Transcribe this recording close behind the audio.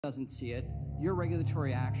doesn't see it. Your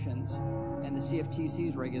regulatory actions and the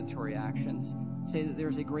CFTC's regulatory actions say that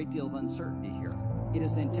there's a great deal of uncertainty here. It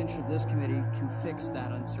is the intention of this committee to fix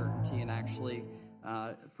that uncertainty and actually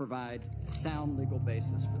provide sound legal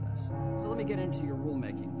basis for this. So let me get into your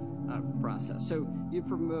rulemaking process. So you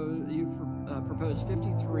proposed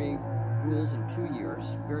 53 rules in 2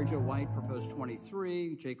 years. Mary Jo White proposed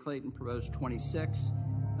 23. Jay Clayton proposed 26.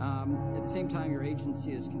 At the same time, your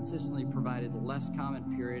agency has consistently provided less comment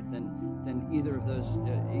period than either of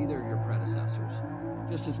your predecessors.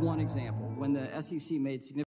 Just as one example, when the SEC made significant